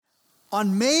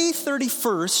On May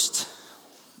 31st,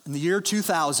 in the year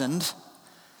 2000,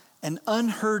 an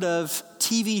unheard of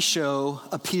TV show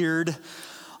appeared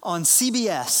on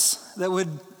CBS that would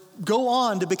go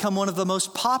on to become one of the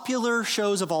most popular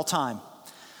shows of all time.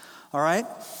 All right?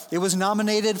 It was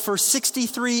nominated for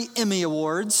 63 Emmy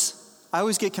Awards. I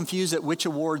always get confused at which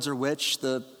awards are which,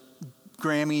 the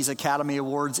Grammys, Academy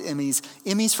Awards, Emmys.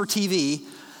 Emmys for TV.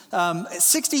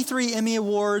 63 Emmy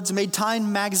Awards, made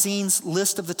Time Magazine's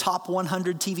list of the top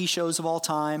 100 TV shows of all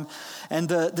time. And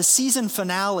the season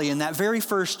finale in that very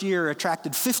first year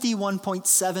attracted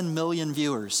 51.7 million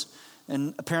viewers.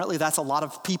 And apparently that's a lot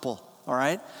of people, all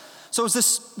right? So it was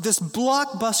this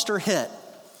blockbuster hit.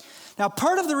 Now,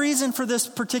 part of the reason for this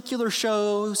particular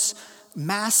show's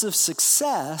massive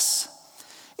success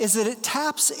is that it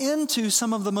taps into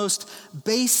some of the most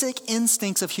basic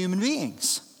instincts of human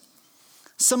beings.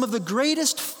 Some of the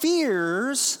greatest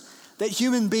fears that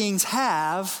human beings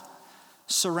have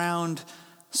surround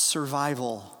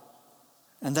survival.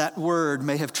 And that word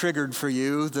may have triggered for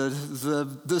you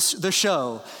the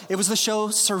show. It was the show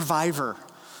Survivor.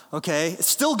 Okay, it's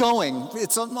still going.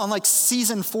 It's on like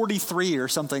season 43 or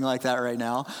something like that right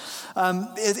now.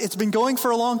 It's been going for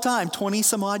a long time, 20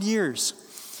 some odd years.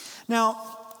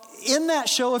 Now, in that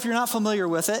show, if you're not familiar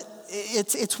with it,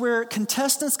 it's where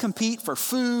contestants compete for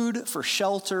food, for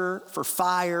shelter, for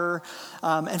fire,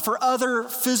 and for other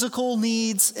physical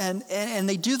needs. And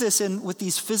they do this with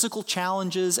these physical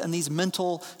challenges and these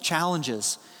mental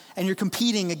challenges. And you're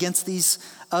competing against these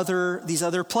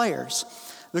other players.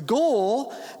 The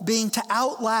goal being to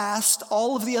outlast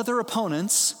all of the other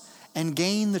opponents and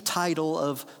gain the title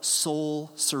of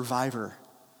sole survivor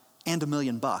and $1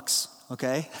 million,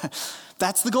 okay?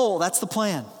 That's the goal, that's the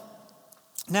plan.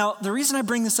 Now, the reason I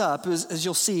bring this up is, as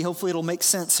you'll see, hopefully it'll make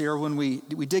sense here when we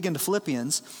dig into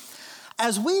Philippians.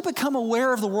 As we become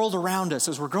aware of the world around us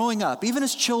as we're growing up, even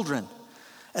as children,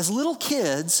 as little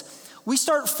kids, we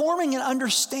start forming an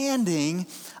understanding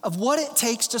of what it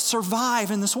takes to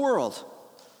survive in this world.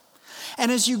 And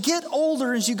as you get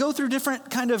older, as you go through different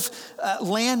kind of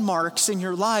landmarks in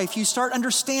your life, you start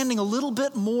understanding a little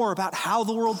bit more about how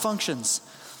the world functions.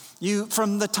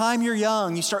 From the time you're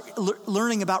young, you start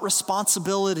learning about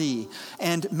responsibility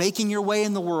and making your way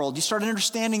in the world. You start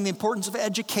understanding the importance of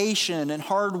education and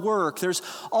hard work. There's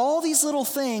all these little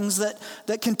things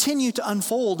that continue to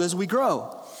unfold as we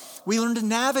grow. We learn to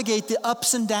navigate the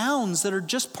ups and downs that are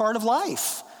just part of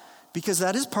life, because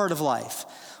that is part of life.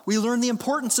 We learn the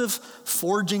importance of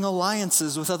forging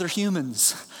alliances with other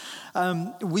humans.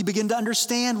 We begin to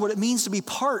understand what it means to be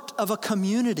part of a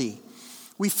community.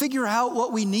 We figure out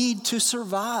what we need to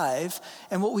survive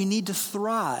and what we need to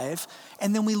thrive,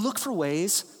 and then we look for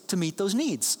ways to meet those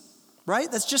needs,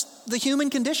 right? That's just the human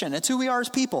condition. It's who we are as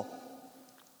people.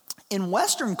 In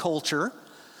Western culture,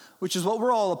 which is what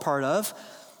we're all a part of,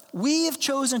 we have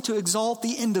chosen to exalt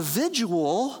the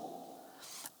individual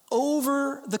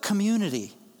over the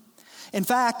community. In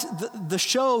fact, the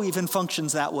show even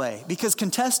functions that way, because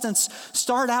contestants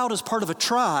start out as part of a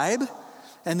tribe,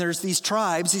 and there's these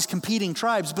tribes, these competing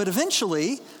tribes, but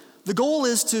eventually the goal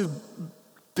is to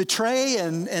betray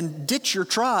and ditch your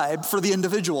tribe for the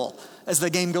individual as the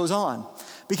game goes on.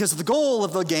 Because the goal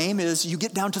of the game is you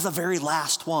get down to the very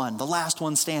last one. The last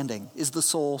one standing is the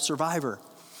sole survivor.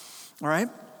 All right?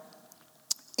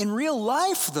 In real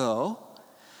life, though,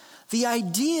 the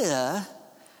idea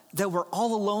that we're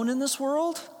all alone in this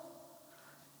world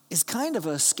is kind of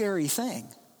a scary thing.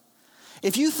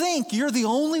 If you think you're the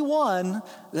only one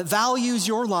that values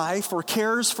your life or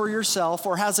cares for yourself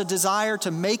or has a desire to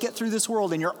make it through this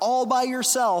world and you're all by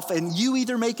yourself and you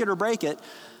either make it or break it,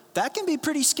 that can be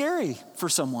pretty scary for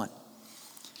someone.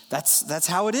 That's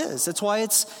how it is. That's why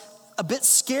it's a bit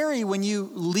scary when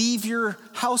you leave your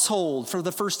household for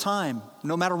the first time,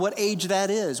 no matter what age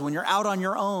that is, when you're out on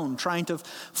your own trying to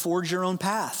forge your own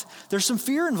path. There's some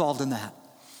fear involved in that.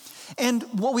 And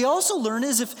what we also learn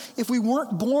is if we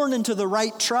weren't born into the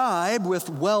right tribe with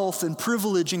wealth and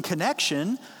privilege and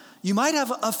connection, you might have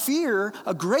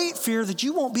a great fear that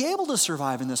you won't be able to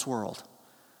survive in this world.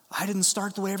 I didn't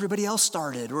start the way everybody else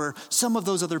started, or some of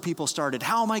those other people started.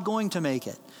 How am I going to make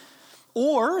it?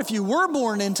 Or if you were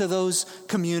born into those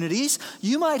communities,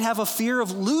 you might have a fear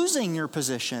of losing your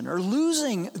position or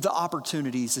losing the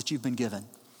opportunities that you've been given.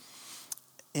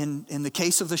 In the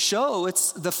case of the show,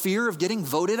 it's the fear of getting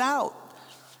voted out.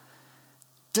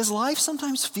 Does life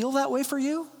sometimes feel that way for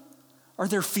you? Are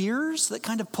there fears that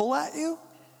kind of pull at you?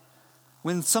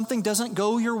 When something doesn't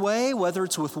go your way, whether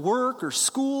it's with work or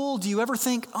school, do you ever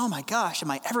think, oh my gosh, am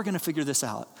I ever going to figure this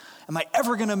out? Am I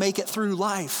ever going to make it through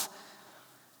life?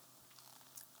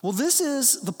 Well, this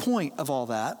is the point of all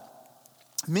that.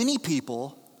 Many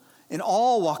people in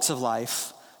all walks of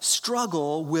life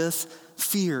struggle with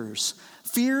fears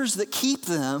that keep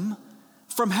them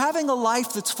from having a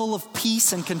life that's full of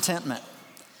peace and contentment.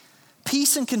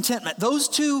 Peace and contentment. Those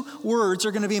two words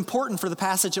are going to be important for the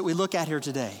passage that we look at here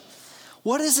today.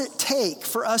 What does it take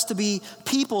for us to be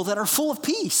people that are full of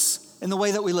peace in the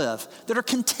way that we live, that are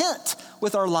content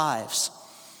with our lives?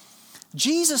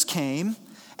 Jesus came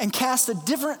and cast a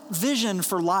different vision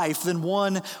for life than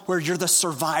one where you're the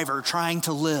survivor trying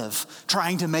to live,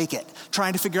 trying to make it,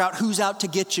 trying to figure out who's out to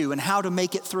get you and how to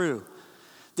make it through.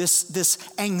 This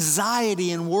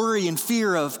anxiety and worry and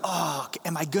fear of,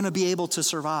 am I going to be able to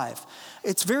survive?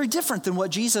 It's very different than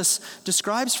what Jesus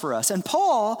describes for us. And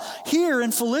Paul, here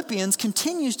in Philippians,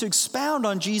 continues to expound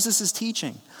on Jesus'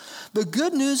 teaching. The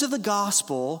good news of the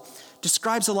gospel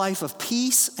describes a life of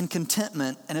peace and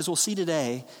contentment, and as we'll see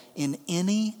today, in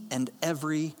any and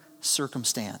every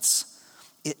circumstance.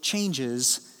 It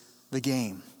changes the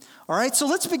game. All right, so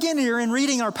let's begin here in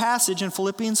reading our passage in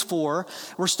Philippians 4.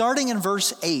 We're starting in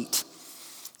verse 8.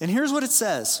 And here's what it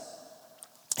says.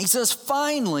 He says,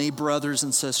 "Finally, brothers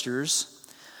and sisters,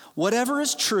 whatever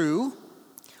is true,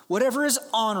 whatever is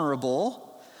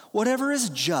honorable, whatever is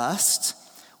just,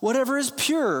 whatever is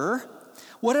pure,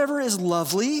 whatever is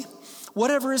lovely,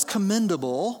 whatever is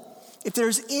commendable, if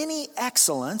there's any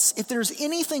excellence, if there's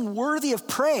anything worthy of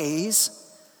praise,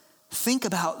 think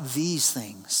about these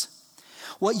things.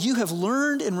 What you have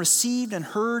learned and received and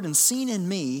heard and seen in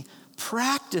me,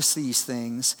 practice these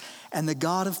things, and the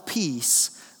God of peace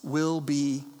will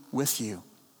be with you."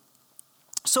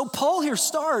 So Paul here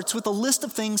starts with a list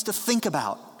of things to think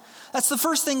about. That's the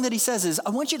first thing that he says is, I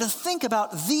want you to think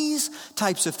about these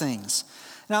types of things.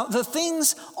 Now, the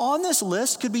things on this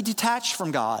list could be detached from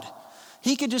God.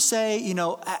 He could just say,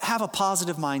 have a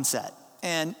positive mindset.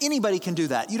 And anybody can do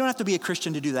that. You don't have to be a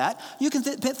Christian to do that. You can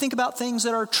think about things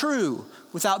that are true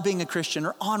without being a Christian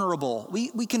or honorable.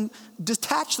 We can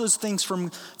detach those things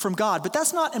from God, but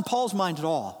that's not in Paul's mind at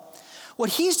all. What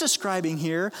he's describing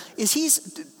here is he's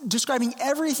describing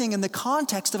everything in the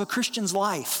context of a Christian's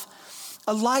life,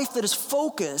 a life that is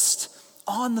focused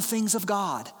on the things of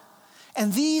God.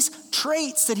 And these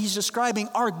traits that he's describing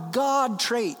are God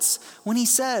traits when he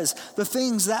says the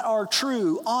things that are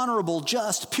true, honorable,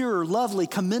 just, pure, lovely,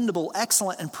 commendable,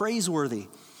 excellent, and praiseworthy.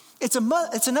 It's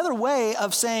another way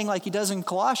of saying, like he does in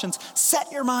Colossians,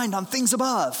 set your mind on things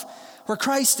above, where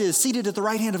Christ is seated at the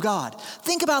right hand of God.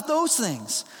 Think about those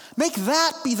things. Make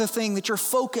that be the thing that you're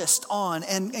focused on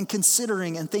and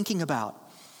considering and thinking about.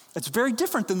 It's very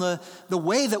different than the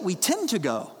way that we tend to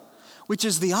go, which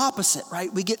is the opposite,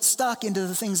 right? We get stuck into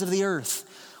the things of the earth.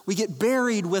 We get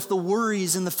buried with the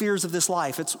worries and the fears of this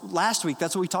life. Last week,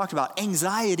 that's what we talked about,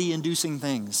 anxiety-inducing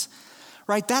things,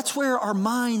 right? That's where our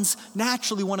minds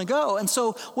naturally want to go. And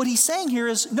so what he's saying here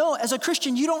is, no, as a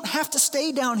Christian, you don't have to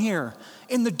stay down here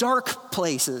in the dark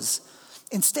places.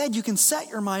 Instead, you can set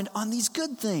your mind on these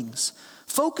good things.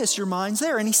 Focus your minds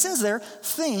there. And he says there,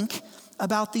 think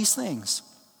about these things.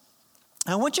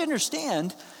 And I want you to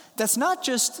understand, that's not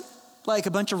just like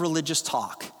a bunch of religious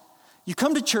talk. You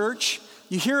come to church,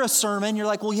 you hear a sermon, you're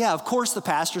like, well, yeah, of course the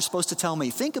pastor's supposed to tell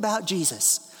me, think about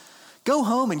Jesus. Go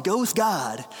home and go with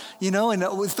God,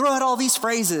 and we throw out all these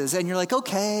phrases and you're like,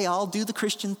 okay, I'll do the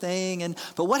Christian thing.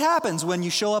 But what happens when you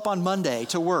show up on Monday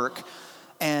to work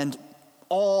and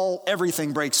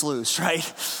everything breaks loose, right?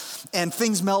 And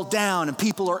things melt down and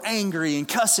people are angry and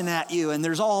cussing at you and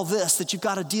there's all this that you've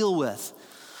got to deal with.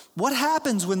 What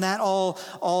happens when that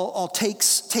all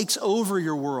takes over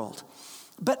your world?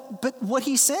 But what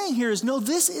he's saying here is, no,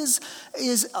 this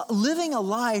is living a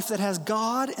life that has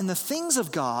God and the things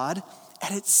of God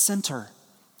at its center.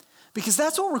 Because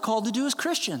that's what we're called to do as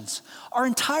Christians. Our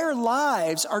entire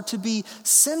lives are to be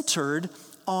centered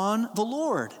on the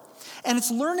Lord. And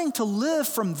it's learning to live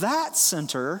from that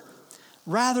center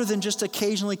rather than just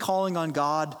occasionally calling on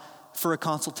God for a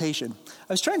consultation.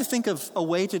 I was trying to think of a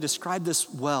way to describe this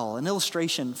well, an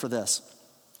illustration for this.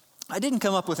 I didn't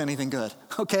come up with anything good,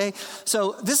 okay?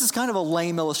 So this is kind of a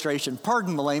lame illustration.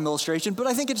 Pardon the lame illustration, but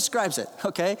I think it describes it,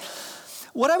 okay?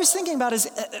 What I was thinking about is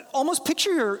almost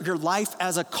picture your life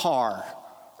as a car,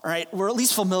 all right? We're at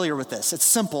least familiar with this. It's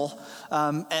simple.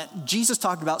 And Jesus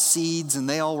talked about seeds, and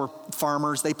they all were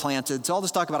farmers. They planted. So I'll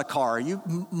just talk about a car.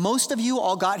 Most of you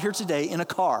all got here today in a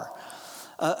car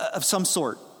of some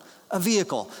sort. A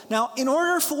vehicle. Now, in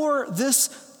order for this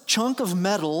chunk of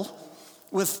metal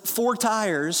with 4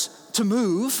 tires to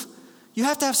move, you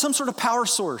have to have some sort of power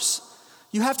source.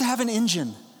 You have to have an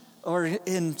engine, or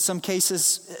in some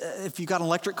cases, if you've got an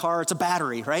electric car, it's a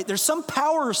battery, right? There's some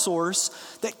power source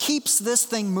that keeps this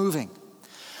thing moving.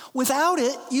 Without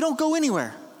it, you don't go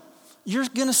anywhere. you're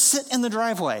going to sit in the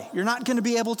driveway. You're not going to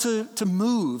be able to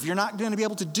move. You're not going to be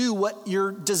able to do what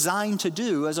you're designed to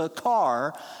do as a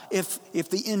car if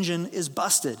the engine is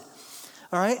busted.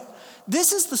 All right?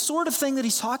 This is the sort of thing that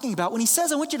he's talking about when he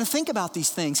says, I want you to think about these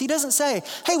things. He doesn't say,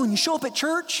 hey, when you show up at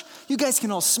church, you guys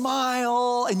can all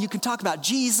smile and you can talk about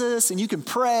Jesus and you can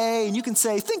pray and you can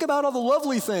say, think about all the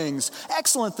lovely things,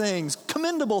 excellent things,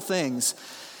 commendable things.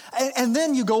 And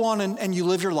then you go on and you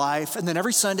live your life, and then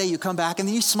every Sunday you come back and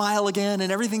then you smile again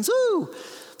and everything's, ooh.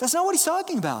 That's not what he's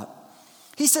talking about.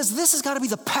 He says this has got to be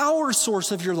the power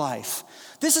source of your life.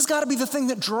 This has got to be the thing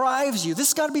that drives you. This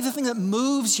has got to be the thing that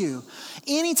moves you.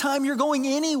 Anytime you're going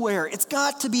anywhere, it's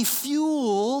got to be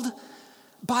fueled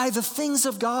by the things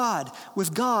of God,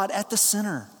 with God at the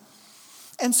center.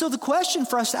 And so the question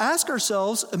for us to ask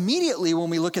ourselves immediately when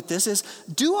we look at this is,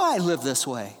 do I live this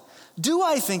way? Do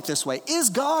I think this way? Is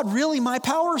God really my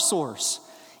power source?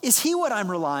 Is he what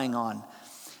I'm relying on?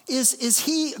 Is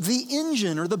he the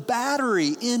engine or the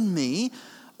battery in me?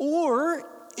 Or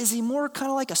is he more kind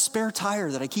of like a spare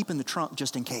tire that I keep in the trunk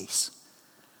just in case?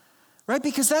 Right?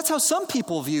 Because that's how some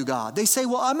people view God. They say,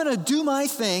 well, I'm going to do my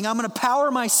thing. I'm going to power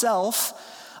myself.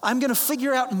 I'm going to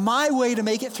figure out my way to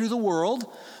make it through the world.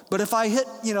 But if I hit,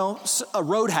 a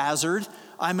road hazard,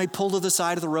 I may pull to the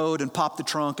side of the road and pop the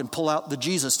trunk and pull out the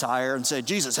Jesus tire and say,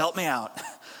 Jesus, help me out.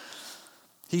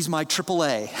 He's my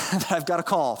AAA that I've got to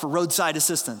call for roadside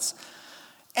assistance.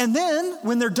 And then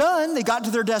when they're done, they got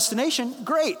to their destination,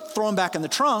 great, throw him back in the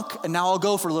trunk, and now I'll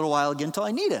go for a little while again until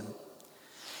I need him.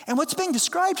 And what's being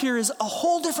described here is a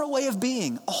whole different way of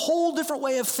being, a whole different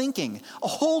way of thinking, a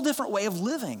whole different way of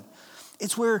living.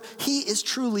 It's where he is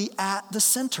truly at the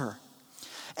center.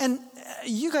 And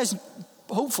you guys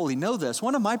hopefully know this.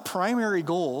 One of my primary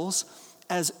goals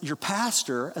as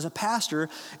a pastor,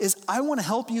 is I want to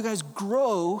help you guys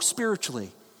grow spiritually.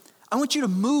 I want you to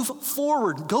move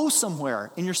forward, go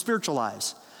somewhere in your spiritual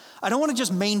lives. I don't want to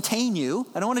just maintain you.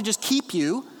 I don't want to just keep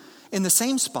you in the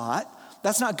same spot.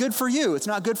 That's not good for you. It's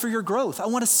not good for your growth. I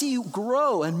want to see you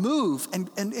grow and move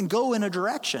and go in a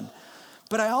direction.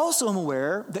 But I also am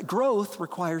aware that growth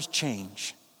requires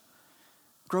change.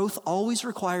 Growth always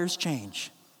requires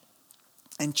change.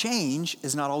 And change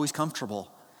is not always comfortable.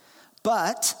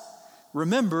 But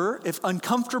remember, if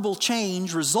uncomfortable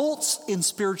change results in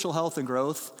spiritual health and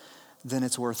growth, then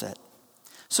it's worth it.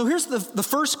 So here's the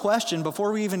first question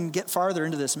before we even get farther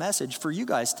into this message for you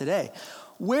guys today.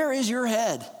 Where is your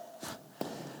head?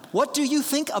 What do you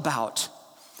think about?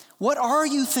 What are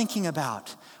you thinking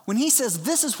about? When he says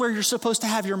this is where you're supposed to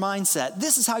have your mindset,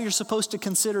 this is how you're supposed to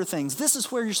consider things, this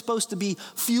is where you're supposed to be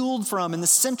fueled from in the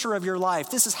center of your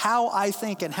life, this is how I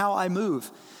think and how I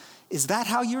move. Is that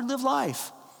how you live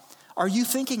life? Are you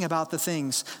thinking about the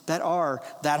things that are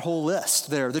that whole list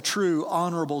there, the true,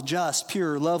 honorable, just,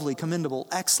 pure, lovely, commendable,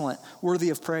 excellent, worthy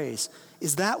of praise?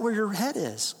 Is that where your head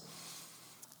is?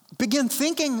 Begin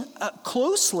thinking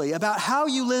closely about how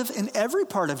you live in every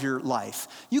part of your life.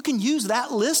 You can use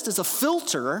that list as a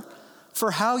filter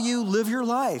for how you live your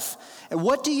life. And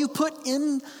what do you put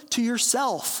into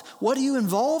yourself? What do you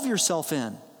involve yourself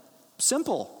in?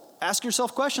 Simple. Ask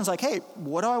yourself questions like, hey,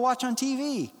 what do I watch on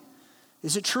TV?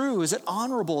 Is it true? Is it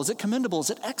honorable? Is it commendable? Is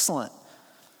it excellent?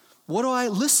 What do I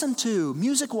listen to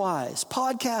music-wise,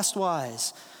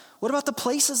 podcast-wise? What about the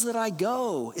places that I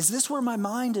go? Is this where my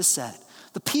mind is set?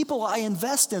 The people I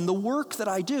invest in, the work that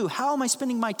I do, how am I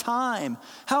spending my time?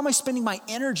 How am I spending my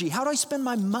energy? How do I spend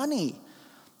my money?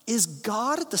 Is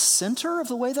God at the center of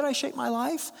the way that I shape my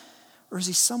life? Or is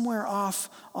he somewhere off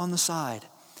on the side?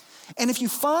 And if you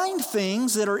find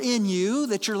things that are in you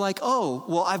that you're like, oh,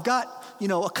 well, I've got,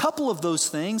 a couple of those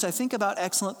things. I think about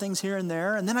excellent things here and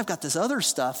there. And then I've got this other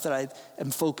stuff that I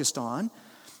am focused on.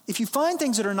 If you find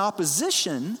things that are in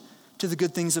opposition to the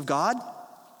good things of God,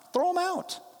 throw them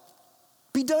out.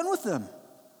 Be done with them.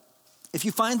 If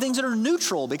you find things that are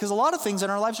neutral, because a lot of things in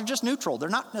our lives are just neutral. They're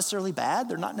not necessarily bad.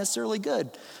 They're not necessarily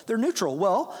good. They're neutral.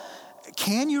 Well,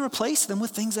 can you replace them with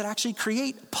things that actually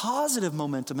create positive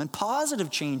momentum and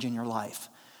positive change in your life?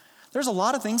 There's a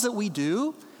lot of things that we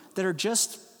do that are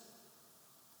just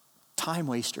time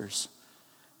wasters.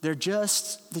 They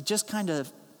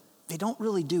don't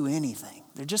really do anything.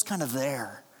 They're just kind of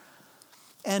there.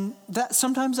 And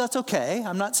sometimes that's okay.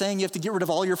 I'm not saying you have to get rid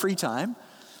of all your free time.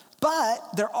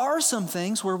 But there are some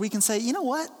things where we can say, you know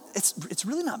what? It's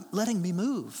really not letting me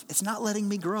move. It's not letting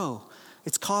me grow.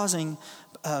 It's causing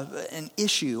an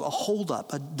issue, a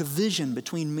holdup, a division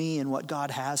between me and what God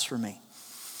has for me.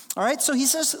 All right, so he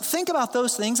says, think about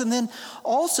those things. And then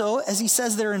also, as he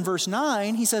says there in verse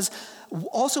 9, he says,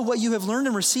 also what you have learned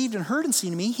and received and heard and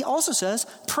seen in me, he also says,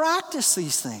 practice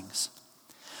these things.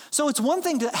 So it's one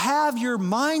thing to have your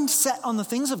mind set on the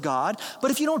things of God,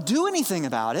 but if you don't do anything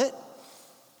about it,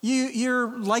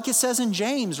 you're like it says in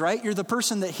James, right? You're the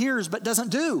person that hears but doesn't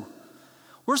do.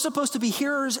 We're supposed to be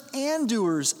hearers and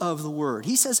doers of the word.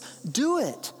 He says, do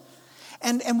it.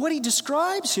 And what he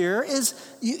describes here is,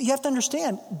 you have to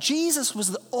understand, Jesus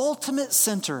was the ultimate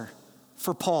center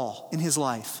for Paul in his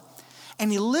life.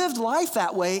 And he lived life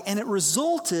that way, and it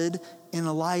resulted in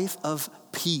a life of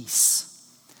peace.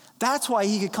 That's why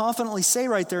he could confidently say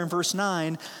right there in verse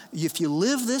 9, if you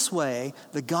live this way,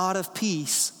 the God of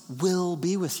peace will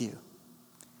be with you.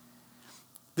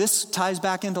 This ties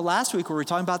back into last week where we were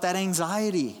talking about that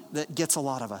anxiety that gets a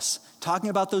lot of us.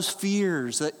 Talking about those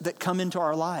fears that come into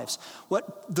our lives.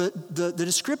 What the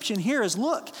description here is,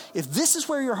 look, if this is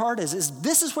where your heart is, if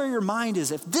this is where your mind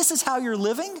is, if this is how you're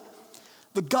living,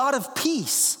 the God of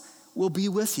peace will be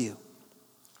with you.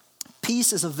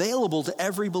 Peace is available to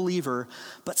every believer,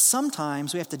 but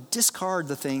sometimes we have to discard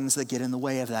the things that get in the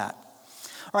way of that.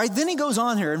 All right, then he goes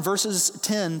on here in verses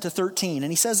 10 to 13,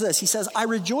 and he says this. He says, I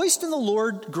rejoiced in the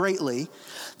Lord greatly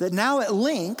that now at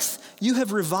length you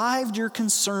have revived your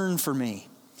concern for me.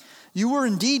 You were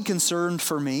indeed concerned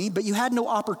for me, but you had no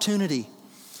opportunity.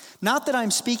 Not that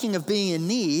I'm speaking of being in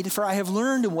need, for I have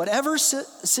learned in whatever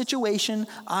situation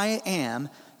I am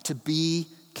to be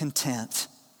content.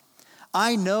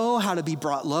 I know how to be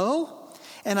brought low,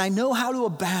 and I know how to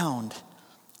abound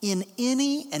in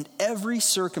any and every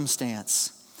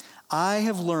circumstance. I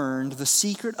have learned the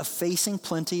secret of facing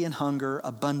plenty and hunger,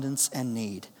 abundance and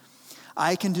need.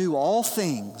 I can do all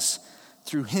things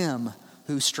through him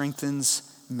who strengthens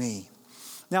me.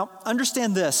 Now,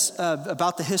 understand this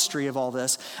about the history of all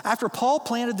this. After Paul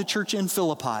planted the church in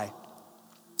Philippi,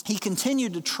 he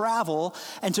continued to travel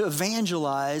and to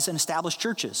evangelize and establish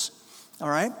churches. All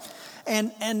right?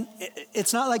 And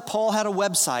it's not like Paul had a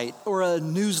website or a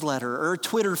newsletter or a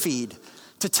Twitter feed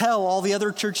to tell all the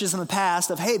other churches in the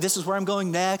past of, hey, this is where I'm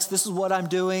going next. This is what I'm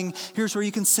doing. Here's where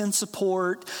you can send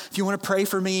support. If you want to pray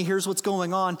for me, here's what's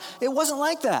going on. It wasn't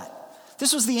like that.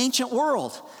 This was the ancient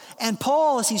world. And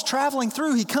Paul, as he's traveling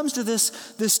through, he comes to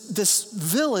this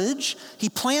village. He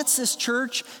plants this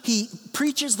church. He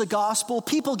preaches the gospel.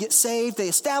 People get saved. They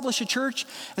establish a church.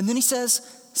 And then he says,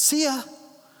 see ya.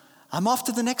 I'm off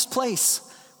to the next place.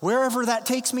 Wherever that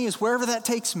takes me is wherever that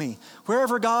takes me.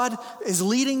 Wherever God is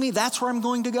leading me, that's where I'm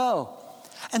going to go.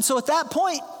 And so at that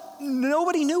point,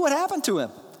 nobody knew what happened to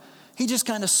him. He just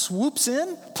kind of swoops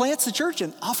in, plants the church,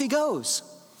 and off he goes.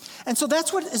 And so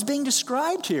that's what is being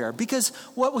described here, because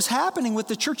what was happening with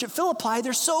the church at Philippi,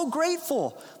 they're so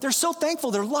grateful. They're so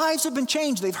thankful. Their lives have been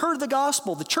changed. They've heard the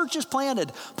gospel. The church is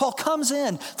planted. Paul comes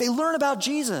in. They learn about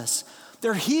Jesus.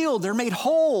 They're healed. They're made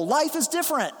whole. Life is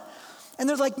different. And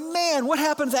they're like, man, what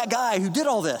happened to that guy who did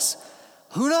all this?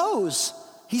 Who knows?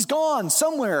 He's gone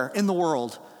somewhere in the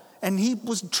world. And he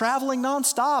was traveling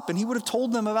nonstop, and he would have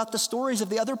told them about the stories of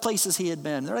the other places he had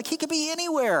been. They're like, he could be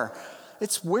anywhere.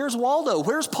 It's where's Waldo?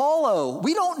 Where's Paulo?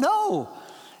 We don't know.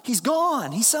 He's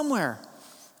gone. He's somewhere.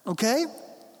 Okay?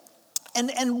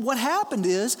 And what happened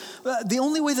is the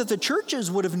only way that the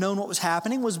churches would have known what was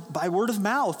happening was by word of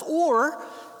mouth, or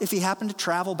if he happened to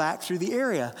travel back through the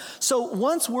area. So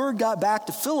once word got back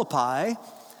to Philippi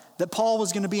that Paul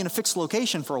was going to be in a fixed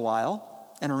location for a while,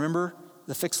 and remember,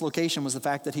 the fixed location was the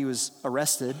fact that he was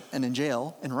arrested and in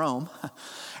jail in Rome.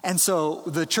 And so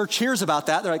the church hears about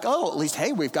that. They're like, oh, at least,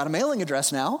 hey, we've got a mailing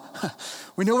address now.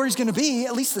 We know where he's going to be,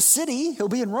 at least the city. He'll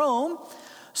be in Rome.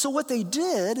 So what they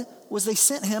did was they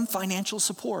sent him financial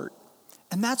support.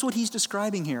 And that's what he's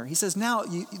describing here. He says, now,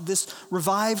 this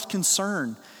revived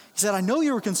concern. He said, I know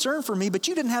you were concerned for me, but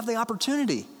you didn't have the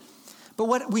opportunity. But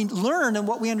what we learn and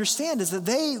what we understand is that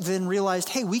they then realized,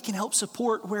 hey, we can help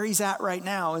support where he's at right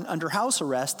now. And under house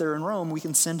arrest there in Rome, we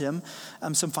can send him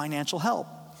some financial help.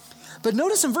 But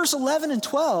notice in verse 11 and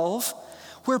 12,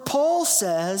 where Paul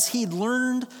says he'd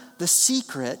learned the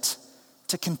secret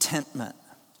to contentment.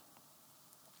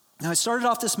 Now, I started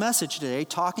off this message today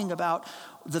talking about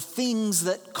the things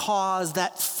that cause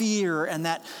that fear and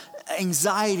that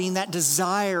anxiety and that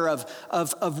desire of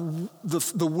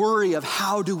the worry of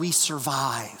how do we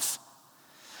survive.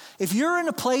 If you're in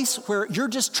a place where you're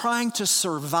just trying to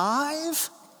survive,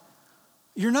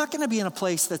 you're not going to be in a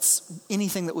place that's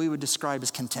anything that we would describe as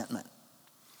contentment.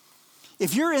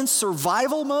 If you're in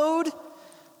survival mode,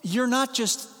 you're not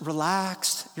just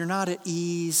relaxed, you're not at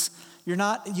ease, you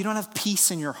don't have peace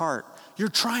in your heart. You're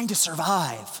trying to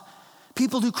survive.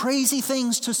 People do crazy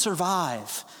things to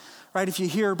survive. Right, if you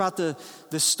hear about the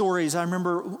stories, I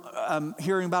remember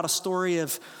hearing about a story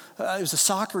of it was a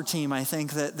soccer team, I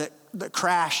think, that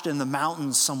crashed in the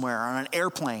mountains somewhere on an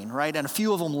airplane, right? And a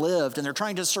few of them lived, and they're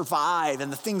trying to survive,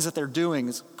 and the things that they're doing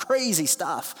is crazy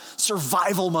stuff.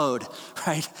 Survival mode,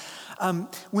 right?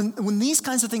 When these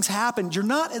kinds of things happen, you're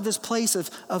not at this place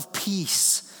of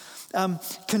peace.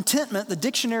 Contentment, the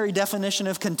dictionary definition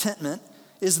of contentment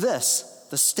is this: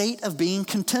 the state of being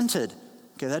contented.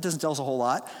 Okay, that doesn't tell us a whole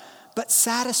lot. But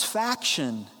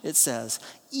satisfaction, it says,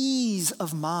 ease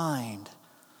of mind.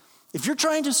 If you're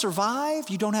trying to survive,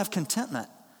 you don't have contentment.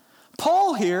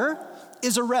 Paul here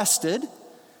is arrested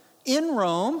in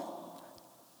Rome,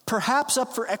 perhaps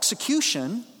up for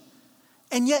execution,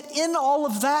 and yet in all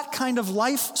of that kind of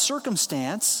life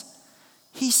circumstance,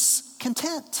 he's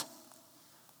content.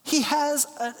 He has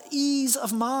an ease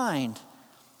of mind.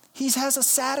 He has a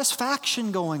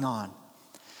satisfaction going on.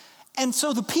 And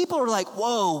so the people are like,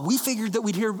 whoa, we figured that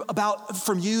we'd hear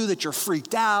from you that you're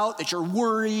freaked out, that you're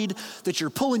worried, that you're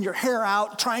pulling your hair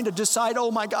out, trying to decide,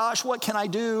 oh my gosh, what can I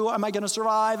do? Am I going to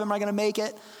survive? Am I going to make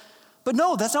it? But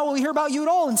no, that's not what we hear about you at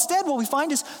all. Instead, what we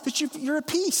find is that you're at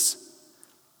peace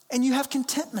and you have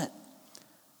contentment.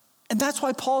 And that's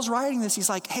why Paul's writing this. He's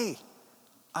like, hey,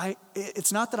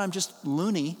 it's not that I'm just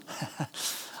loony.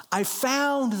 I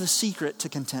found the secret to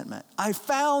contentment. I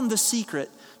found the secret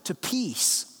to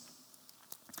peace.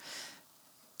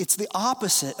 It's the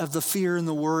opposite of the fear and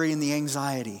the worry and the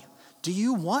anxiety. Do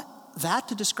you want that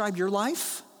to describe your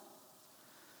life?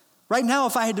 Right now,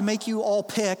 if I had to make you all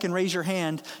pick and raise your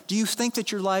hand, do you think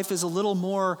that your life is a little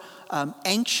more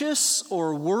anxious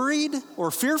or worried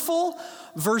or fearful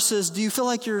versus do you feel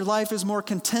like your life is more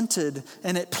contented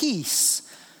and at peace?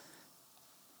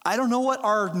 I don't know what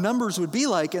our numbers would be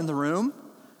like in the room,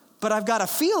 but I've got a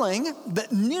feeling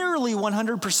that nearly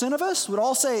 100% of us would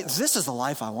all say, this is the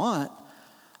life I want.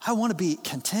 I want to be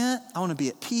content. I want to be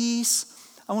at peace.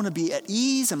 I want to be at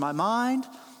ease in my mind.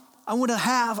 I want to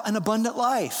have an abundant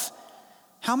life.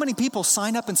 How many people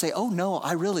sign up and say, oh no,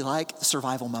 I really like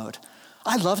survival mode.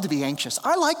 I love to be anxious.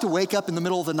 I like to wake up in the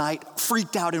middle of the night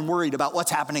freaked out and worried about what's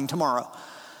happening tomorrow.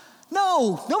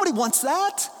 No, nobody wants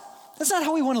that. That's not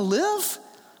how we want to live.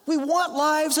 We want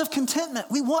lives of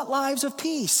contentment. We want lives of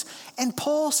peace. And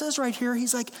Paul says right here,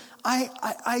 he's like,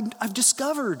 I've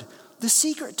discovered the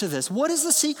secret to this. What is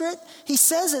the secret? He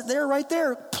says it there, right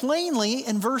there, plainly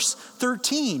in verse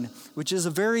 13, which is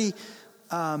a very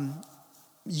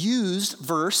used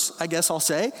verse, I guess I'll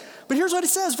say. But here's what it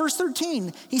says, verse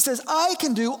 13. He says, I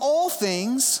can do all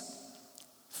things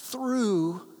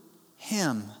through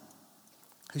him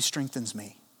who strengthens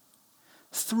me.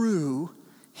 Through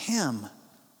him.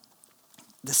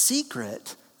 The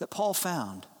secret that Paul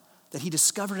found, that he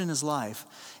discovered in his life,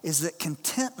 is that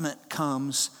contentment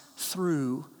comes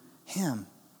through him.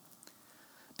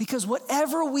 Because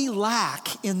whatever we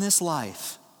lack in this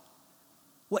life,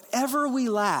 whatever we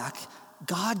lack,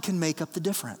 God can make up the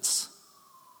difference.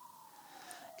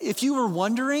 If you were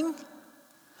wondering,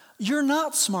 you're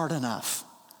not smart enough,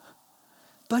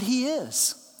 but he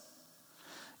is.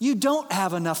 You don't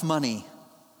have enough money,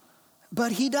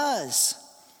 but he does.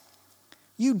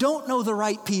 You don't know the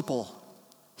right people.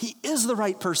 He is the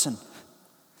right person.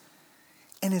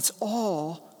 And it's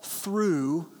all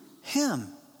through him.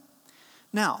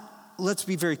 Now, let's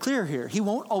be very clear here. He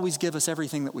won't always give us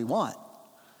everything that we want.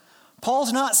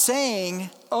 Paul's not saying,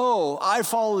 oh, I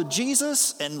followed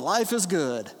Jesus and life is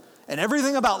good and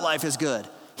everything about life is good.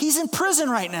 He's in prison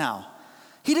right now.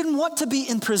 He didn't want to be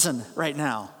in prison right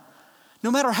now. No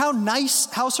matter how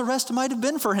nice house arrest might have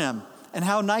been for him and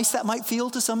how nice that might feel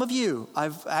to some of you.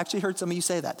 I've actually heard some of you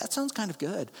say that. That sounds kind of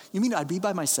good. You mean I'd be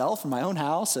by myself in my own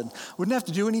house and wouldn't have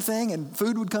to do anything and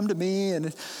food would come to me?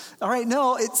 And all right,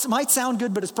 no, it might sound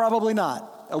good, but it's probably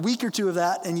not. A week or two of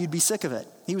that and you'd be sick of it.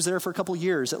 He was there for a couple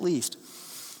years at least.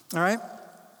 All right?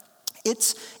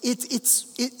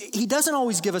 He doesn't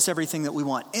always give us everything that we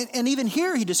want. And even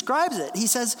here he describes it. He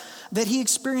says that he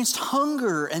experienced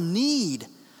hunger and need,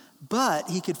 but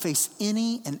he could face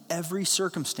any and every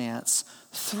circumstance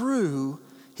through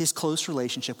his close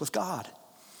relationship with God.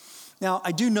 Now,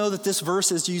 I do know that this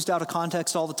verse is used out of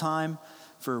context all the time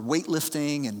for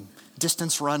weightlifting and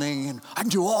distance running, and I can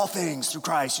do all things through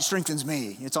Christ who strengthens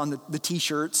me. It's on the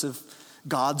t-shirts of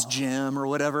God's gym or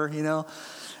whatever, you know.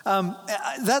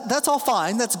 That's all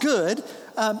fine, that's good.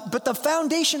 But the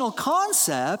foundational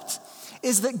concept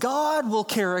is that God will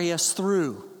carry us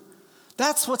through.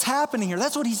 That's what's happening here.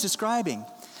 That's what he's describing.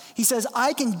 He says,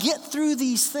 I can get through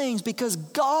these things because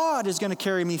God is going to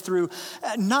carry me through,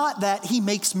 not that he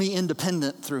makes me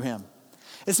independent through him.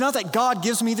 It's not that God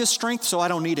gives me this strength so I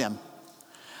don't need him.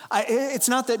 It's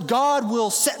not that God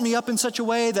will set me up in such a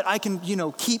way that I can,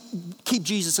 keep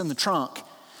Jesus in the trunk.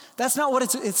 That's not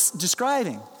what it's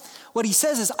describing. What he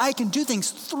says is, I can do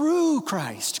things through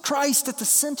Christ. Christ at the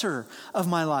center of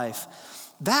my life.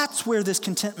 That's where this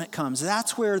contentment comes.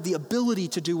 That's where the ability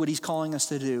to do what he's calling us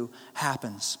to do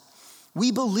happens.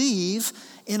 We believe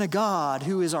in a God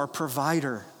who is our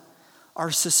provider,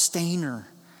 our sustainer,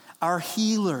 our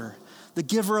healer, the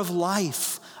giver of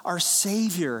life, our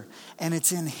Savior. And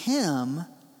it's in him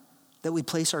that we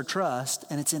place our trust,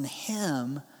 and it's in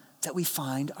him that we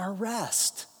find our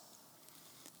rest.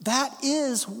 That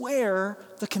is where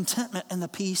the contentment and the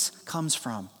peace comes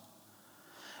from.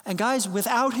 And guys,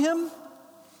 without him,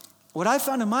 what I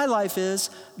found in my life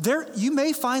is you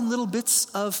may find little bits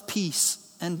of peace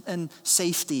and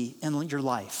safety in your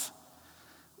life.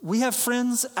 We have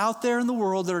friends out there in the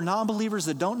world that are non-believers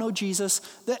that don't know Jesus,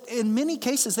 that in many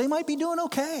cases they might be doing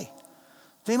okay.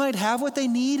 They might have what they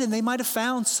need and they might have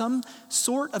found some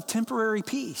sort of temporary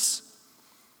peace.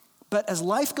 But as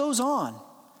life goes on,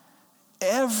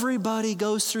 everybody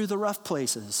goes through the rough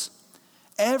places.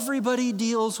 Everybody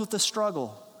deals with the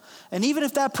struggle. And even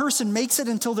if that person makes it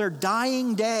until their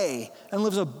dying day and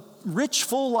lives a rich,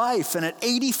 full life, and at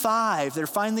 85, they're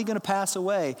finally going to pass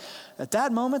away, at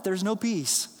that moment, there's no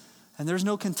peace and there's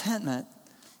no contentment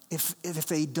if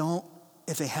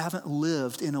they haven't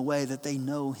lived in a way that they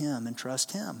know him and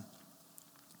trust him.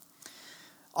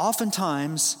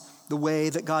 Oftentimes, the way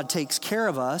that God takes care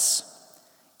of us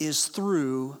is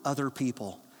through other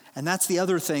people. And that's the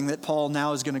other thing that Paul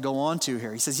now is going to go on to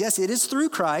here. He says, yes, it is through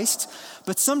Christ,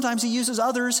 but sometimes he uses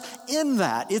others in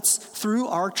that. It's through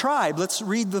our tribe. Let's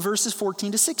read the verses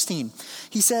 14 to 16.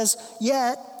 He says,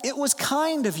 yet it was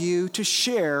kind of you to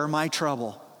share my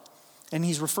trouble. And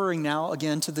he's referring now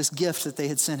again to this gift that they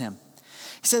had sent him.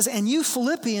 He says, and you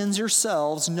Philippians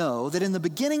yourselves know that in the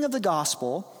beginning of the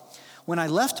gospel, when I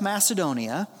left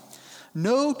Macedonia,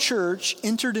 no church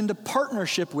entered into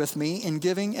partnership with me in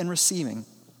giving and receiving,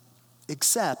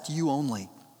 except you only.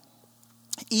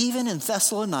 Even in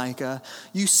Thessalonica,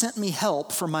 you sent me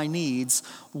help for my needs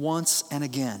once and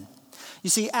again. You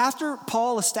see, after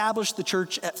Paul established the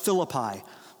church at Philippi,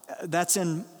 that's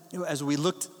as we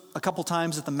looked a couple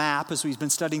times at the map as we've been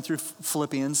studying through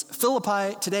Philippians,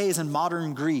 Philippi today is in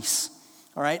modern Greece,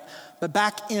 all right? But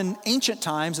back in ancient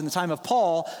times, in the time of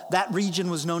Paul, that region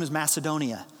was known as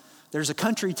Macedonia. There's a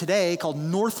country today called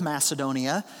North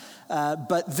Macedonia,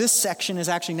 but this section is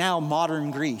actually now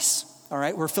modern Greece, all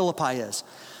right, where Philippi is.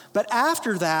 But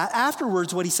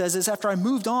afterwards, what he says is, after I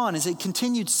moved on, as he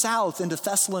continued south into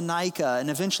Thessalonica and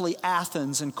eventually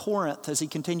Athens and Corinth as he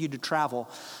continued to travel,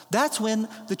 that's when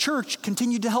the church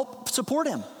continued to help support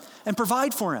him and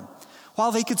provide for him.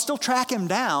 While they could still track him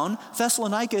down,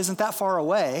 Thessalonica isn't that far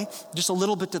away, just a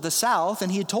little bit to the south,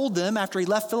 and he had told them after he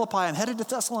left Philippi, I'm headed to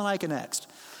Thessalonica next.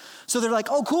 So they're like,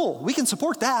 oh, cool, we can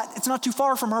support that. It's not too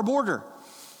far from our border.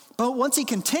 But once he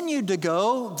continued to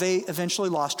go, they eventually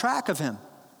lost track of him.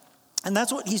 And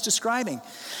that's what he's describing.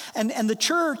 And the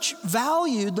church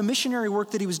valued the missionary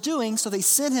work that he was doing, so they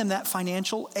sent him that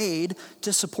financial aid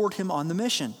to support him on the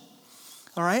mission.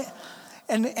 All right?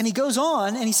 And he goes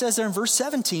on, and he says there in verse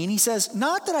 17, he says,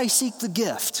 not that I seek the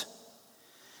gift,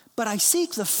 but I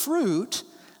seek the fruit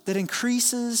that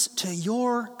increases to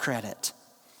your credit.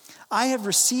 I have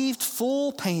received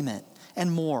full payment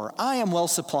and more. I am well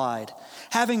supplied,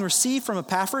 having received from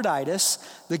Epaphroditus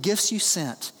the gifts you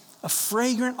sent, a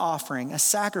fragrant offering, a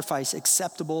sacrifice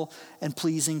acceptable and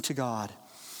pleasing to God.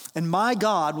 And my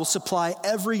God will supply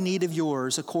every need of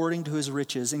yours according to his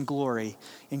riches in glory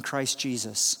in Christ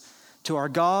Jesus. To our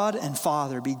God and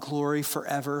Father be glory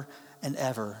forever and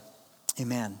ever.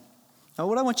 Amen. Now,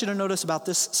 what I want you to notice about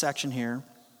this section here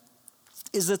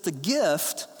is that the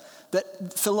gift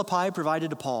that Philippi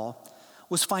provided to Paul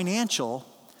was financial,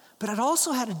 but it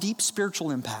also had a deep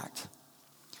spiritual impact.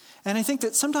 And I think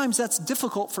that sometimes that's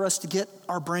difficult for us to get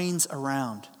our brains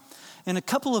around. In a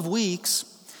couple of weeks,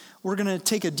 we're going to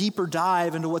take a deeper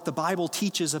dive into what the Bible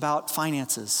teaches about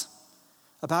finances,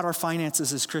 about our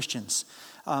finances as Christians.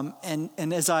 And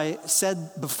as I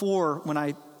said before when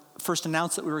I first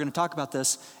announced that we were going to talk about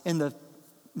this, in the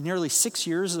nearly 6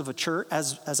 years of a church,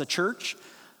 as a church,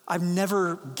 I've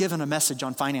never given a message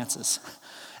on finances,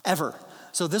 ever.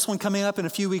 So this one coming up in a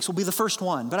few weeks will be the first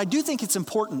one. But I do think it's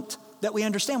important that we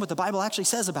understand what the Bible actually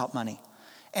says about money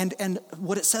and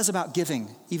what it says about giving,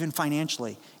 even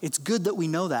financially. It's good that we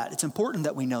know that. It's important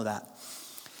that we know that.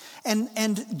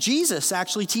 And Jesus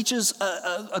actually teaches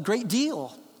a great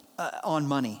deal on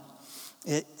money.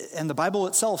 And the Bible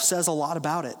itself says a lot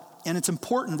about it. And it's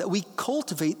important that we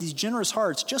cultivate these generous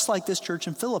hearts, just like this church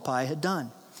in Philippi had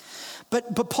done.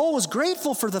 But Paul was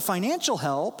grateful for the financial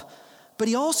help, but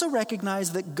he also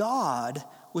recognized that God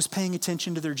was paying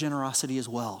attention to their generosity as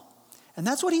well. And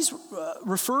that's what he's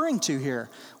referring to here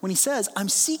when he says, I'm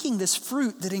seeking this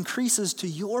fruit that increases to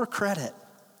your credit.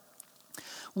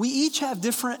 We each have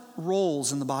different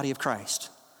roles in the body of Christ.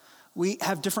 We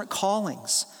have different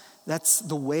callings. That's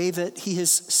the way that he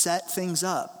has set things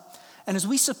up. And as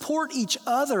we support each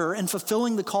other in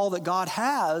fulfilling the call that God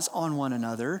has on one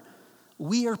another,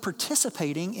 we are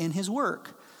participating in his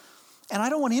work. And I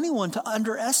don't want anyone to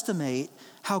underestimate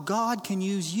how God can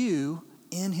use you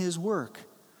in his work.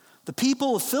 The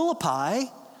people of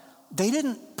Philippi, they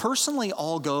didn't personally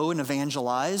all go and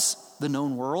evangelize the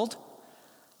known world.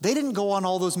 They didn't go on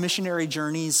all those missionary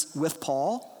journeys with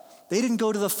Paul. They didn't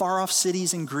go to the far-off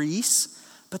cities in Greece,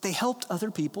 but they helped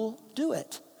other people do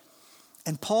it.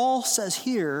 And Paul says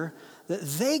here that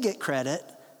they get credit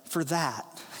for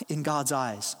that in God's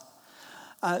eyes.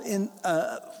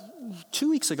 2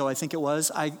 weeks ago, I think it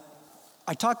was, I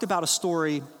talked about a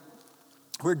story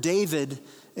where David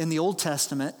in the Old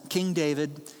Testament, King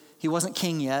David, he wasn't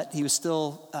king yet. He was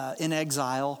still in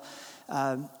exile.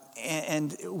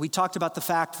 And we talked about the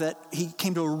fact that he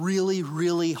came to a really,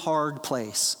 really hard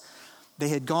place. They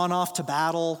had gone off to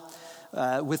battle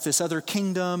with this other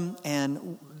kingdom,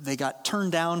 and they got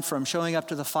turned down from showing up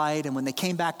to the fight. And when they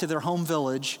came back to their home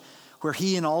village, where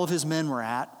he and all of his men were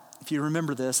at, if you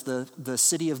remember this, the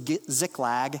city of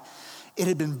Ziklag, it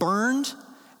had been burned,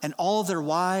 and all of their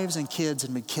wives and kids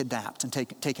had been kidnapped and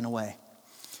taken away.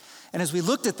 And as we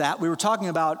looked at that, we were talking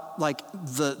about like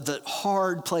the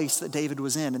hard place that David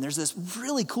was in. And there's this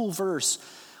really cool verse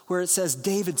where it says,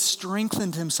 David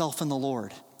strengthened himself in the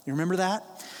Lord. You remember that?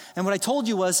 And what I told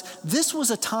you was, this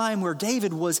was a time where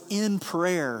David was in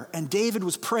prayer, and David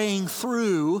was praying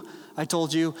through, I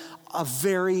told you, a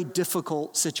very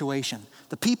difficult situation.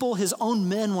 The people, his own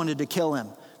men, wanted to kill him.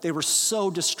 They were so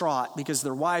distraught because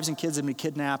their wives and kids had been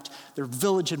kidnapped. Their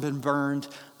village had been burned.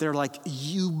 They're like,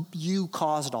 you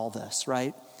caused all this,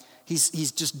 right?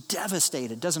 He's just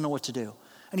devastated, doesn't know what to do.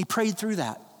 And he prayed through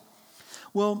that.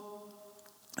 Well,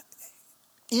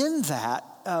 in that,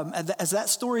 as that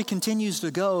story continues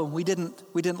to go, we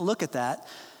didn't look at that.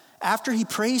 After he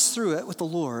prays through it with the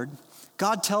Lord,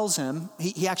 God tells him,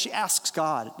 he actually asks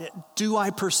God, do I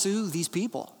pursue these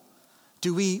people?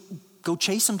 Do we go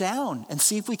chase them down and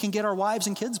see if we can get our wives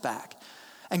and kids back?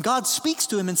 And God speaks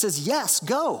to him and says, yes,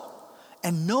 go.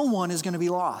 And no one is going to be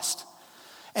lost.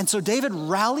 And so David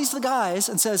rallies the guys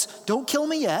and says, don't kill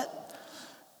me yet.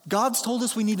 God's told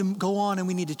us we need to go on and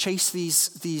we need to chase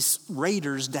these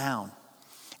raiders down.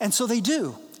 And so they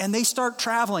do. And they start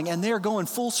traveling, and they're going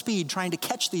full speed trying to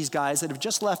catch these guys that have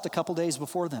just left a couple days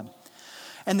before them.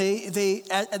 And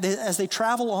as they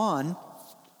travel on,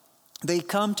 they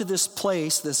come to this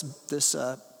place, this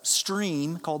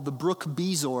stream called the Brook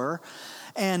Bezor.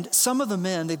 And some of the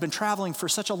men, they've been traveling for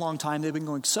such a long time, they've been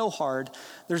going so hard.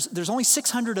 There's only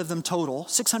 600 of them total,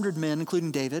 600 men,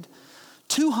 including David.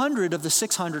 200 of the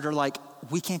 600 are like,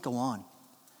 we can't go on.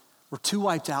 We're too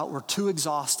wiped out, we're too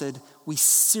exhausted, we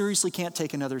seriously can't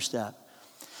take another step.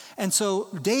 And so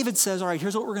David says, all right,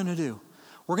 here's what we're gonna do.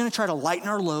 We're going to try to lighten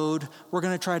our load. We're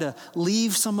going to try to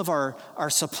leave some of our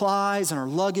supplies and our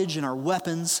luggage and our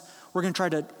weapons. We're going to try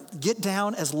to get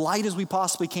down as light as we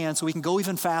possibly can so we can go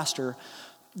even faster.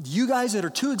 You guys that are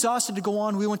too exhausted to go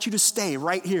on, we want you to stay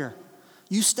right here.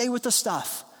 You stay with the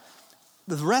stuff.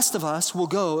 The rest of us will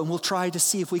go and we'll try to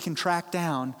see if we can track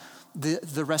down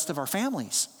the rest of our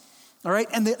families. All right,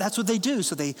 and that's what they do.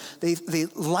 So they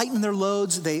lighten their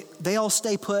loads. They all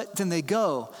stay put. Then they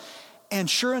go. And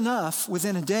sure enough,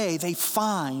 within a day, they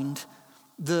find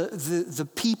the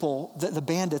people, the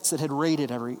bandits that had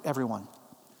raided everyone.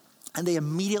 And they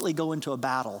immediately go into a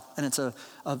battle. And it's a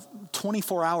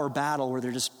 24-hour battle where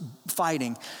they're just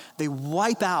fighting. They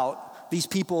wipe out these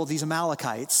people, these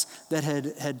Amalekites that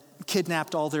had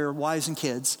kidnapped all their wives and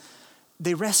kids.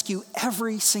 They rescue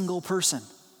every single person.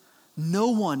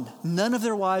 None of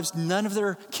their wives, none of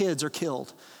their kids are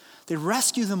killed. They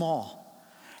rescue them all.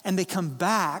 And they come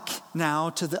back now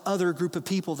to the other group of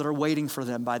people that are waiting for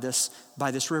them by this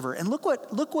river. And look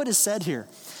what is said here.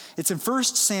 It's in 1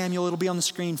 Samuel, it'll be on the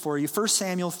screen for you, 1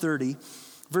 Samuel 30,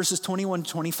 verses 21 to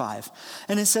 25.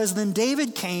 And it says, then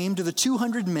David came to the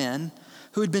 200 men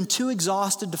who had been too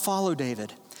exhausted to follow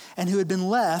David and who had been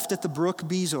left at the brook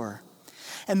Bezor.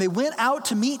 And they went out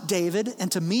to meet David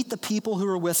and to meet the people who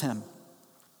were with him.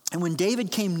 And when David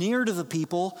came near to the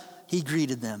people, he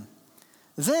greeted them.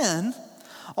 Then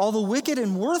all the wicked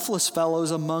and worthless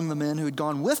fellows among the men who had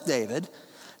gone with David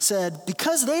said,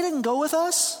 because they didn't go with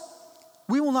us,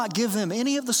 we will not give them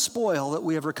any of the spoil that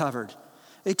we have recovered,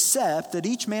 except that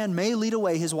each man may lead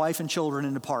away his wife and children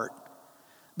and depart.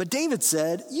 But David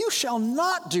said, you shall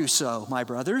not do so, my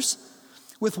brothers.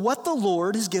 with what the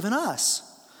Lord has given us.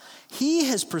 He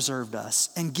has preserved us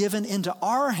and given into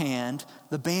our hand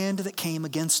the band that came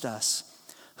against us.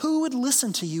 Who would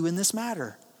listen to you in this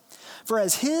matter? For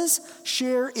as his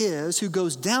share is who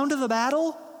goes down to the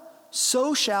battle,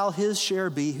 so shall his share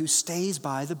be who stays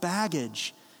by the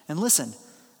baggage. And listen,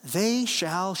 they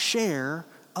shall share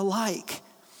alike.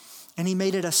 And he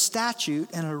made it a statute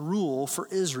and a rule for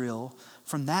Israel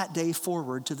from that day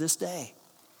forward to this day.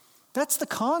 That's the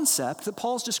concept that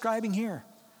Paul's describing here.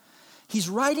 He's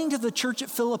writing to the church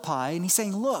at Philippi and he's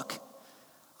saying, look,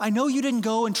 I know you didn't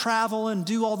go and travel and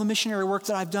do all the missionary work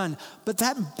that I've done, but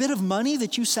that bit of money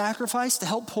that you sacrificed to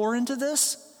help pour into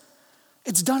this,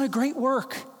 it's done a great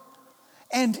work.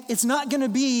 And it's not going to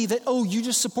be that, oh, you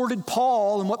just supported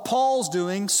Paul and what Paul's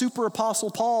doing, super apostle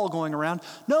Paul going around.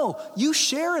 No, you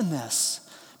share in this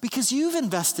because you've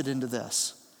invested into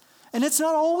this. And it's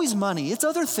not always money. It's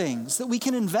other things that we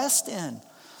can invest in.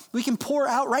 We can pour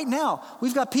out right now.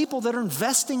 We've got people that are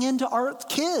investing into our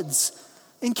kids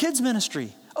in kids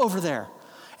ministry over there.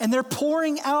 And they're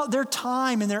pouring out their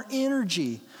time and their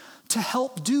energy to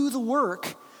help do the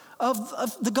work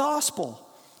of the gospel.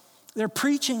 They're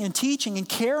preaching and teaching and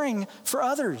caring for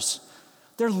others.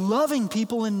 They're loving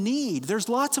people in need. There's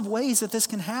lots of ways that this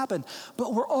can happen,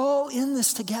 but we're all in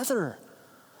this together.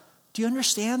 Do you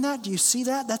understand that? Do you see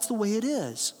that? That's the way it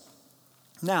is.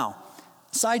 Now,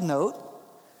 side note,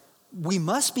 we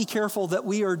must be careful that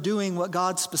we are doing what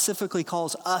God specifically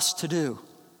calls us to do.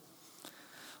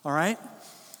 All right?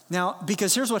 Now,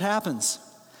 because here's what happens.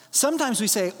 Sometimes we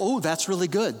say, oh, that's really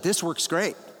good. This works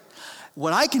great.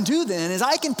 What I can do then is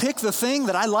I can pick the thing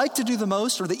that I like to do the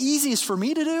most or the easiest for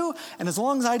me to do, and as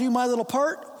long as I do my little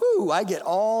part, I get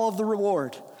all of the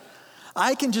reward.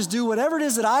 I can just do whatever it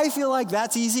is that I feel like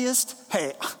that's easiest.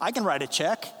 Hey, I can write a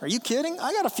check. Are you kidding?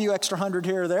 I got a few extra $100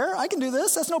 here or there. I can do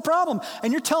this. That's no problem.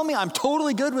 And you're telling me I'm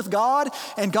totally good with God,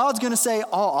 and God's going to say, oh,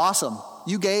 awesome.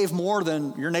 You gave more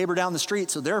than your neighbor down the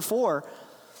street, so therefore,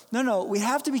 no, we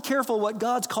have to be careful what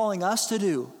God's calling us to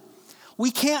do.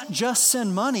 We can't just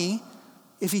send money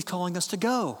if he's calling us to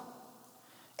go.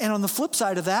 And on the flip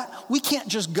side of that, we can't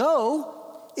just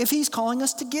go if he's calling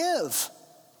us to give.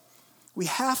 We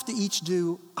have to each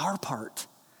do our part.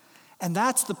 And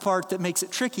that's the part that makes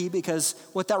it tricky, because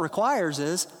what that requires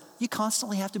is you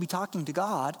constantly have to be talking to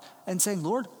God and saying,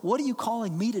 Lord, what are you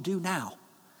calling me to do now?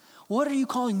 What are you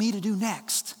calling me to do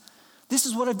next? This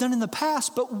is what I've done in the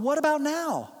past, but what about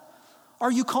now?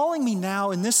 Are you calling me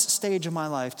now in this stage of my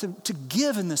life to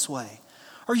give in this way?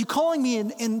 Are you calling me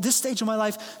in this stage of my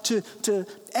life to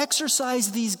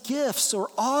exercise these gifts or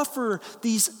offer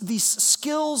these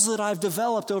skills that I've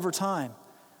developed over time?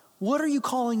 What are you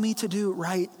calling me to do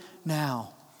right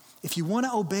now? If you want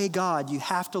to obey God, you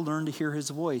have to learn to hear his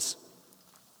voice.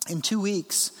 In 2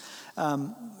 weeks,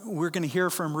 we're going to hear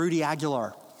from Rudy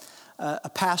Aguilar, a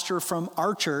pastor from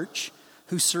our church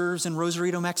who serves in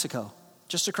Rosarito, Mexico,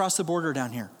 just across the border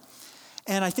down here.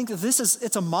 And I think that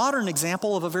it's a modern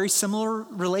example of a very similar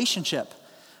relationship.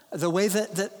 The way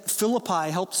that Philippi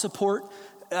helped support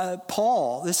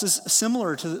Paul, this is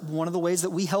similar to one of the ways that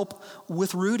we help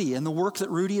with Rudy and the work that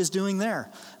Rudy is doing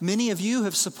there. Many of you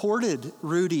have supported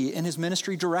Rudy in his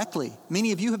ministry directly.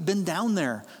 Many of you have been down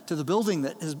there to the building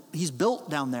that he's built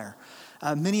down there.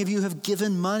 Many of you have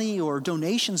given money or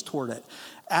donations toward it.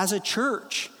 As a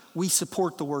church, we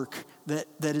support the work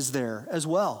that is there as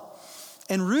well.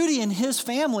 And Rudy and his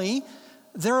family,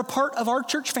 they're a part of our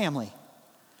church family.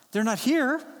 They're not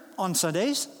here on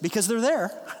Sundays because they're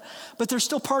there, but they're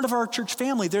still part of our church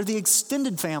family. They're the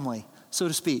extended family, so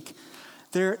to speak.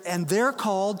 They're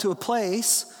called to a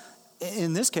place,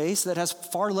 in this case, that has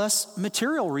far less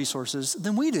material resources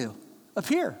than we do up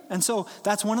here. And so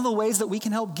that's one of the ways that we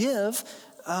can help give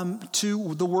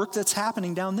to the work that's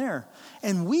happening down there.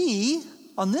 And we,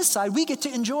 on this side, we get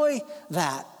to enjoy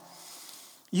that.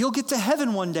 You'll get to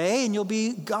heaven one day and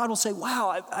God will say,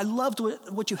 wow, I loved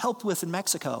what you helped with in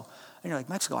Mexico. And you're like,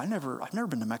 Mexico? I've never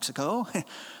been to Mexico.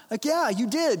 Like, yeah, you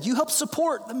did. You helped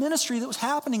support the ministry that was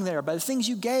happening there by the things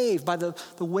you gave, by the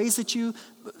ways that you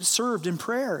served in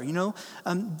prayer,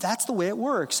 That's the way it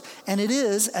works. And it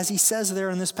is, as he says there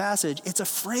in this passage, it's a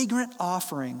fragrant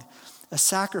offering, a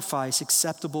sacrifice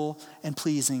acceptable and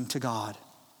pleasing to God.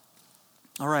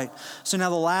 All right, so now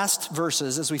the last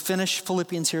verses as we finish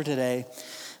Philippians here today.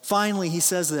 Finally, he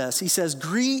says this. He says,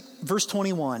 verse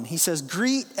 21, he says,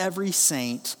 greet every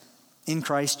saint in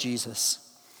Christ Jesus.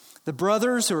 The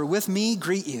brothers who are with me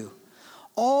greet you.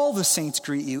 All the saints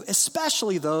greet you,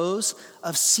 especially those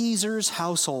of Caesar's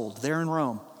household there in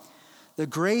Rome. The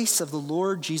grace of the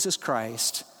Lord Jesus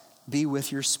Christ be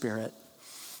with your spirit.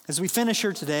 As we finish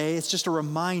here today, it's just a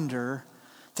reminder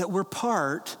that we're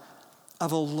part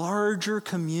of a larger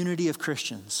community of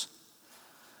Christians.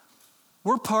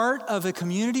 We're part of a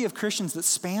community of Christians that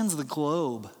spans the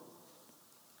globe,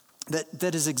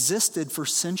 that has existed for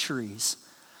centuries.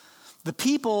 The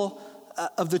people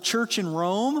of the church in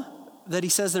Rome that he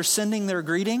says they're sending their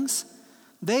greetings,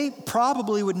 they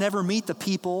probably would never meet the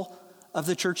people of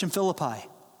the church in Philippi.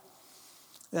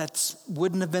 That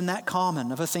wouldn't have been that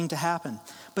common of a thing to happen.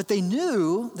 But they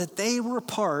knew that they were a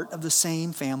part of the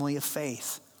same family of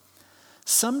faith.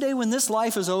 Someday when this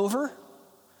life is over,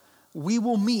 we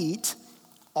will meet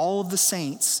all of the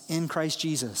saints in Christ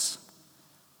Jesus.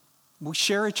 We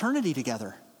share eternity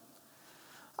together.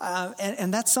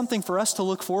 And that's something for us to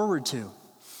look forward to.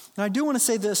 And I do want to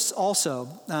say this also,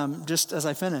 just as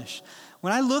I finish.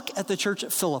 When I look at the church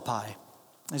at Philippi,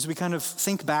 as we kind of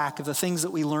think back of the things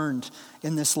that we learned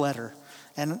in this letter,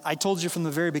 and I told you from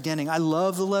the very beginning, I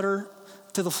love the letter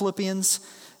to the Philippians.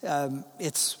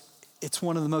 It's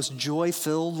one of the most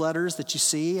joy-filled letters that you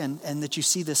see, and that you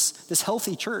see this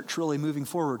healthy church really moving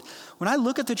forward. When I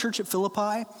look at the church at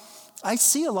Philippi, I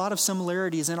see a lot of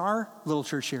similarities in our little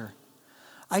church here.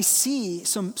 I see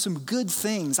some good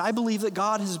things. I believe that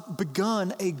God has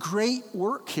begun a great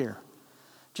work here.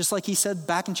 Just like he said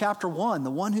back in chapter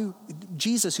 1,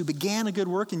 Jesus who began a good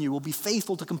work in you will be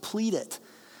faithful to complete it.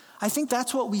 I think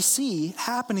that's what we see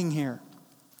happening here.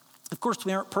 Of course,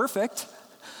 we aren't perfect.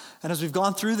 And as we've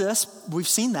gone through this, we've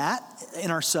seen that in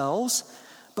ourselves.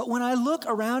 But when I look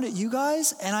around at you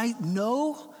guys and I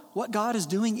know what God is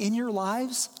doing in your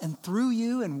lives and through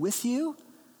you and with you,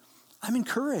 I'm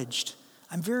encouraged.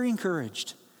 I'm very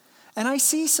encouraged. And I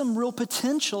see some real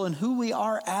potential in who we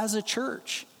are as a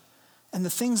church and the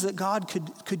things that God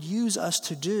could use us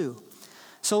to do.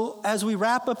 So as we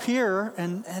wrap up here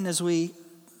and as we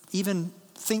even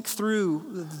think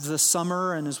through the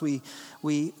summer and as we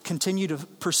continue to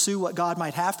pursue what God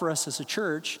might have for us as a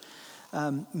church,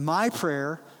 my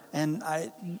prayer, and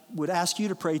I would ask you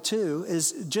to pray too,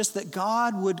 is just that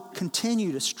God would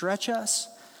continue to stretch us,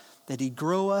 that he'd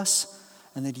grow us,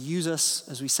 and that he'd use us,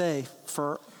 as we say,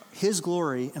 for his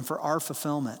glory and for our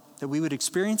fulfillment, that we would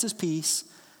experience his peace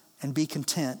and be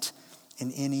content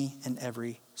in any and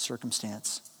every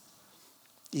circumstance,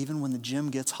 even when the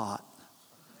gym gets hot.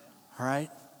 All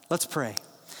right? Let's pray.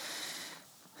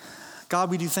 God,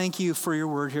 we do thank you for your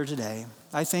word here today.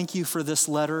 I thank you for this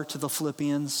letter to the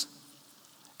Philippians.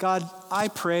 God, I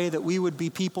pray that we would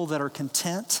be people that are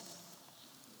content,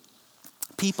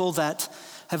 people that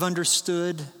have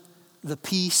understood the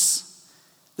peace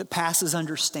that passes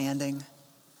understanding.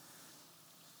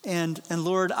 And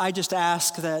Lord, I just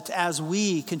ask that as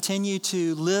we continue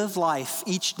to live life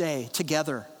each day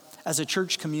together as a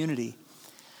church community,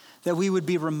 that we would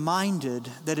be reminded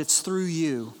that it's through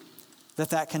you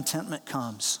that contentment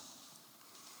comes.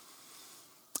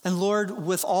 And Lord,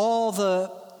 with all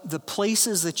the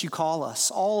places that you call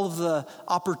us, all of the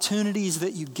opportunities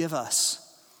that you give us,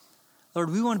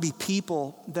 Lord, we want to be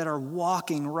people that are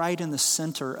walking right in the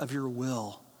center of your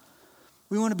will.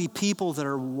 We want to be people that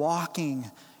are walking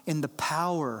in the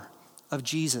power of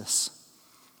Jesus.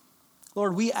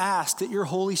 Lord, we ask that your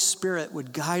Holy Spirit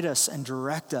would guide us and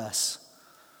direct us,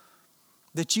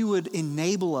 that you would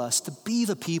enable us to be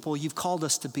the people you've called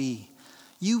us to be.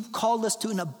 You've called us to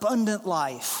an abundant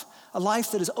life, a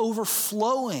life that is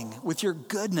overflowing with your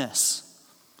goodness.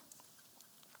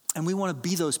 And we want to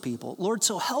be those people. Lord,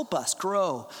 so help us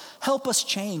grow, help us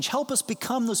change, help us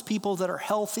become those people that are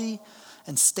healthy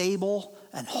and stable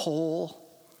and whole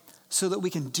so that we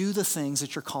can do the things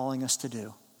that you're calling us to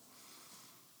do.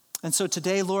 And so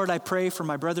today, Lord, I pray for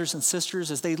my brothers and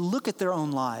sisters as they look at their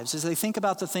own lives, as they think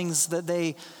about the things that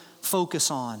they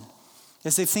focus on,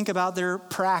 as they think about their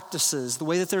practices, the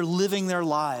way that they're living their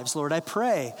lives. Lord, I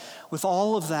pray with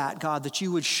all of that, God, that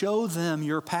you would show them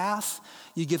your path,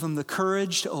 you give them the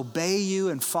courage to obey you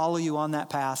and follow you on that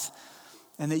path,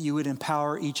 and that you would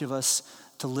empower each of us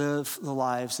to live the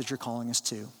lives that you're calling us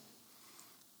to.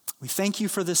 We thank you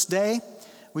for this day.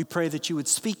 We pray that you would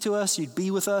speak to us, you'd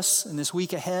be with us in this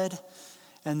week ahead,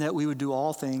 and that we would do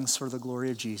all things for the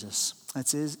glory of Jesus.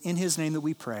 That's in his name that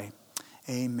we pray.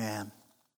 Amen.